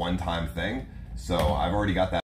 it's a one-time thing. So I've already got that.